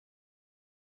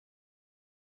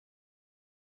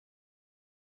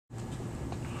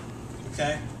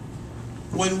okay?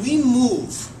 When we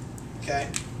move, okay,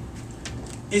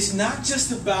 it's not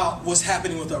just about what's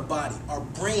happening with our body. Our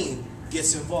brain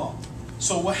gets involved.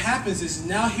 So what happens is,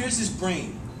 now here's this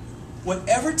brain.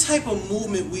 Whatever type of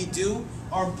movement we do,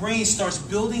 our brain starts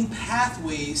building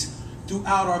pathways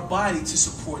throughout our body to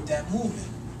support that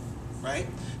movement, right?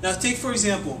 Now take, for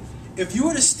example, if you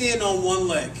were to stand on one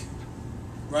leg,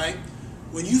 right?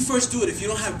 When you first do it, if you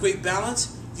don't have great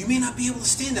balance, you may not be able to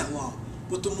stand that long.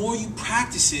 But the more you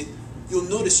practice it, you'll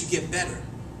notice you get better.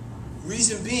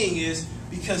 Reason being is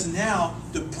because now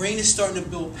the brain is starting to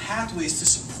build pathways to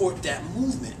support that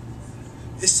movement.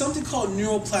 It's something called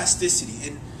neuroplasticity,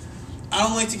 and I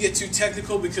don't like to get too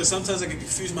technical because sometimes I can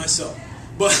confuse myself.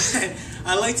 But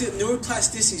I like to,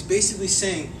 neuroplasticity is basically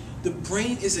saying the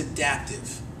brain is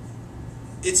adaptive.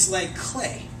 It's like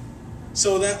clay.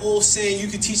 So that old saying, you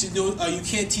can't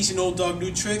teach an old dog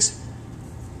new tricks,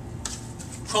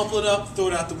 crumple it up, throw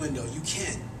it out the window. You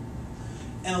can.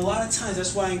 And a lot of times,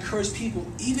 that's why I encourage people,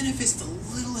 even if it's the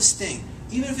littlest thing,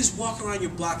 even if it's walking around your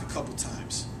block a couple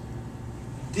times,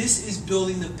 this is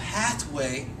building the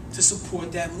pathway to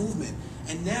support that movement.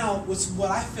 And now,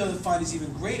 what I find is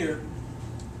even greater,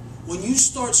 when you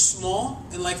start small,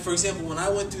 and like for example, when I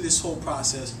went through this whole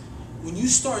process, when you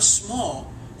start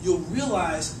small, you'll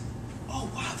realize, oh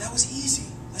wow, that was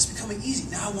easy. That's becoming easy.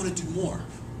 Now I want to do more.